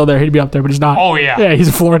Thornton was still there, he'd be up there, but he's not. Oh, yeah. Yeah, he's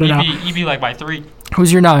in Florida now. He'd be like my 3.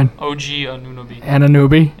 Who's your 9? OG Anunoby.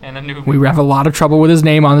 Anunoby. And Anunoby. We have a lot of trouble with his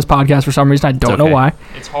name on this podcast for some reason. I don't know okay. why.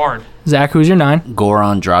 It's hard. Zach, who's your 9?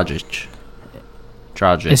 Goran Dragic.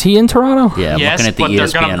 Is he in Toronto? Yeah, I'm Yes, looking at the but they're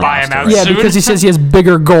gonna ESPN buy him roster. out Yeah, soon. because he says he has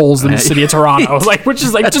bigger goals than the city of Toronto. Which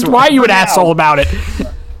is just why are you an asshole about it?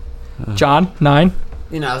 John, 9.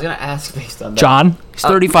 You know, I was gonna ask based on that. John, He's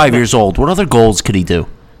 35 years old. What other goals could he do?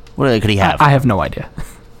 What could he have? I have no idea.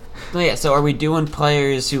 Oh, yeah. So are we doing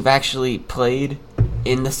players who've actually played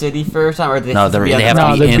in the city for a time, or No, they have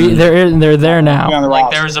No, to be in. they're there On now. the Like,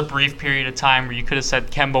 roster. there was a brief period of time where you could have said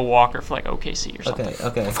Kemba Walker for, like, OKC or something.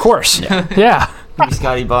 Okay. Of course. Yeah. Maybe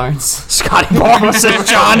Scotty Barnes. Scotty Barnes says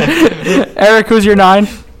John. Eric, who's your 9?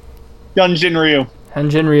 Hyunjin Ryu. And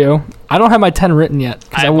Jin Ryu. I don't have my 10 written yet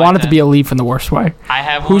because I I have my want it to 10. be a Leaf in the worst way. I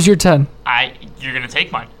have Who's one. your 10? You're going to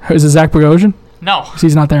take mine. Is it Zach Bogosian? No. 'Cause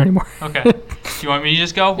he's not there anymore. Okay. Do you want me to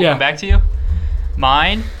just go? We'll Yeah. come back to you.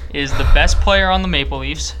 Mine is the best player on the Maple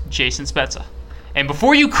Leafs, Jason Spezza. And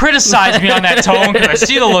before you criticize me on that tone, because I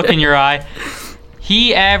see the look in your eye,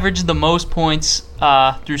 he averaged the most points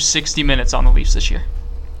through 60 minutes on the Leafs this year.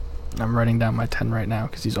 I'm writing down my 10 right now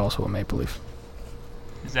because he's also a Maple Leaf.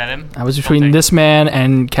 Is that him? I was between take this man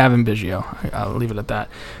and Kevin Biggio. I'll leave it at that.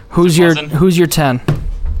 Who's Wasn't. your 10?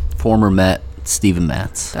 Former Met Steven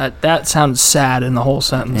Matz. That sounds sad in the whole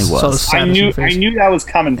sentence. It was. So sad I in knew your face. that was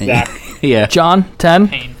coming, Zach. Yeah. John, 10?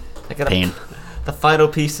 Payne. I got Pain. the final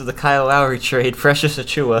piece of the Kyle Lowry trade, Precious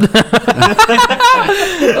Achua.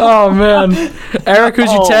 Oh, man. Eric,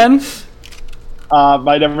 who's your Oh. 10?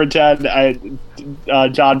 My number 10,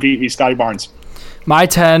 John beat me, Scotty Barnes. My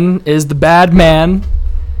 10 is the bad man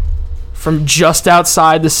from just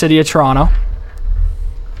outside the city of Toronto.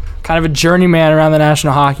 Kind of a journeyman around the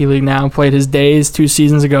National Hockey League now. Played his days 2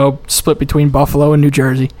 seasons ago, split between Buffalo and New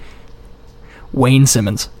Jersey. Wayne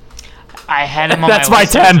Simmons. I had him on That's my my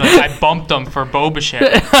list. 10. I bumped him for Bo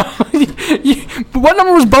Bichette. What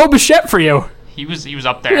number was Bo Bichette for you? He was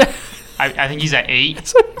up there. I think he's at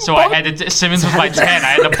 8. So I had to. Simmons was my 10. I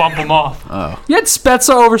had to bump him off. You had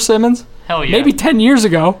Spezza over Simmons? Hell yeah. Maybe 10 years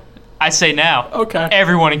ago. I say now. Okay.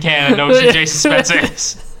 Everyone in Canada knows who Jason Spezza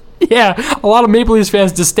is. Yeah, a lot of Maple Leafs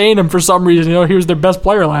fans disdain him for some reason. He was their best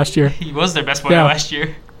player last year. He was their best player Yeah. last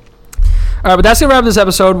year. All right, but that's going to wrap up this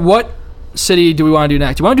episode. What city do we want to do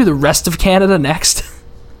next? Do you want to do the rest of Canada next?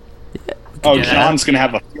 Oh, Yeah. John's going to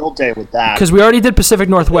have a field day with that. Because we already did Pacific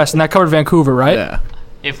Northwest, and that covered Vancouver, right? Yeah.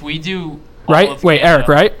 If we do. all Right? of Wait, Canada- Eric,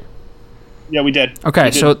 right? Yeah, we did. Okay,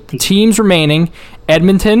 We did. so the teams remaining,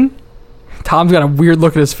 Edmonton. Tom's got a weird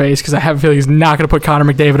look at his face because I have a feeling he's not going to put Connor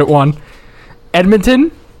McDavid at 1.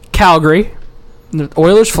 Edmonton, Calgary, the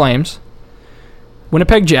Oilers, Flames,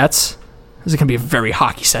 Winnipeg Jets. This is going to be a very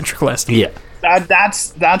hockey-centric list. Yeah. That's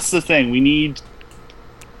the thing. We need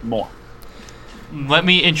more. Let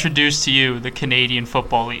me introduce to you the Canadian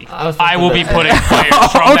Football League. I was I will be thinking putting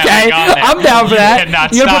players from that Okay, league on there. I'm down for You that.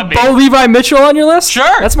 cannot You gonna stop put me. Bo Levi Mitchell on your list?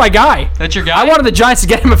 Sure. That's my guy. That's your guy? I wanted the Giants to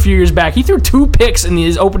get him a few years back. He threw 2 picks in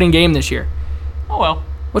his opening game this year. Oh, well.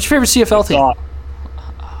 What's your favorite CFL team? Saw-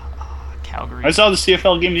 Calgary. I saw the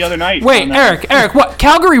CFL game the other night. Wait, on, Eric, what?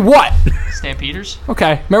 Calgary what? Stampeders?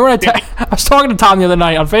 Okay. Remember when I was talking to Tom the other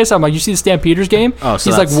night on FaceTime? I'm like, you see the Stampeders game? Oh, so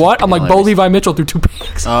he's like, that's what? I'm like, Bo hilarious. Levi Mitchell threw 2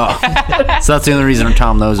 picks. Oh, so that's the only reason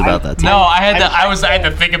Tom knows about that team. No, I had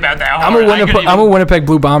to think about that. I'm a Winnipeg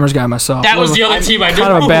Blue Bombers guy myself. That was the other team I knew.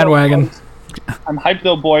 Kind of a bandwagon. I'm hyped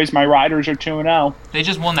though, boys. My Riders are 2-0. They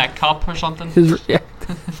just won that cup or something.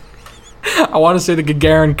 I want to say the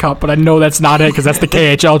Gagarin Cup, but I know that's not it because that's the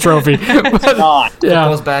KHL trophy. But, Not. yeah.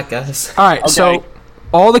 Goes back, guys. All right, so Okay.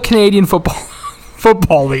 all the Canadian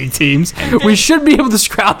football league teams, we should be able to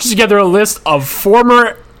scrounge together a list of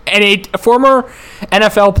former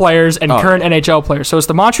NFL players and current NHL players. So it's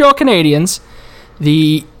the Montreal Canadiens,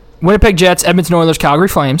 the Winnipeg Jets, Edmonton Oilers, Calgary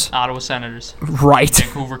Flames. Ottawa Senators. Right.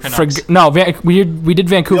 Vancouver Canucks. We did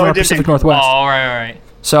Vancouver No, and we did Pacific Vancouver. Northwest. all right.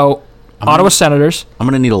 So Ottawa Senators. I'm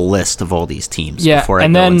going to need a list of all these teams Yeah, before I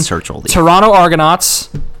and go then and search all these. Toronto Argonauts,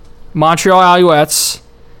 Montreal Alouettes,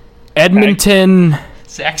 Edmonton.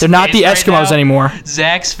 Zach's They're not the face Eskimos right now- anymore.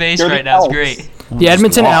 Zach's face They're the right now is Elks. great. The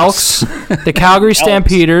Edmonton lost. Elks, the Calgary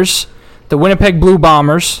Stampeders, the Winnipeg Blue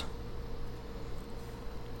Bombers,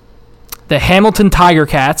 the Hamilton Tiger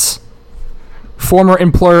Cats, former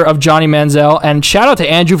employer of Johnny Manziel, and shout out to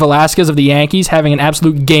Andrew Velasquez of the Yankees having an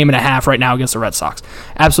absolute game and a half right now against the Red Sox.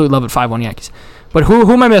 Absolutely love it, 5-1 Yankees. But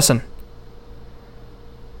who am I missing?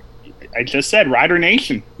 I just said Rider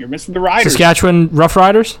Nation. You're missing the Riders. Saskatchewan Rough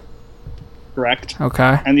Riders? Correct.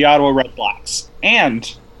 Okay. And the Ottawa Red Blacks.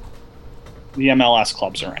 And the MLS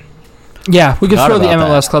clubs are in. Yeah, we could Forgot throw the about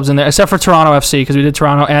MLS that. clubs in there, except for Toronto FC, because we did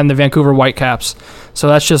Toronto and the Vancouver Whitecaps. So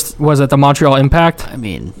that's just, was it the Montreal Impact? I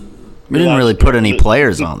mean, we didn't really put any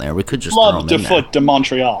players on there. We could just throw Love them to in there. foot to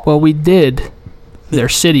Montreal. Well, we did their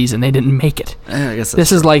cities, and they didn't make it. I guess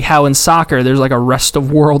This is like how in soccer, there's like a rest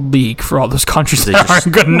of world league for all those countries They that just-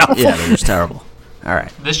 aren't good enough. yeah, they're just terrible. All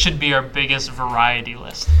right. This should be our biggest variety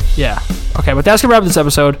list. Yeah. Okay, but that's going to wrap up this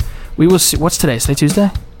episode. We will see. What's today? Today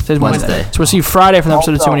Tuesday? Today's Wednesday. Wednesday. So we'll see you Friday for the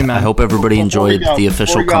episode of Too Many Men. I hope everybody Before we enjoyed go, the before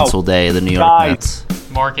official we go, console day of the New York guys, Mets.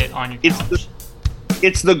 Mark it on your It's calendars.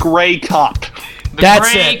 It's the Grey Cup. The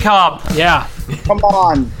That's Grey it. Cup. Yeah. Come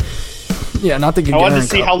on. Yeah, not the I wanted to Gagarin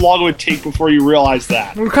see Cup. how long it would take before you realize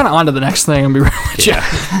that. We're kind of on to the next thing and be real with you.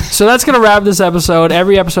 So that's going to wrap this episode.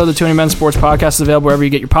 Every episode of the 20 Men Sports Podcast is available wherever you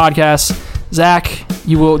get your podcasts. Zach,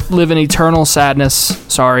 you will live in eternal sadness.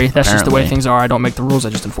 Sorry, that's just the way Apparently. things are. I don't make the rules, I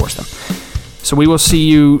just enforce them. So we will see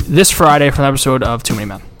you this Friday for an episode of Too Many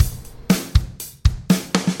Men.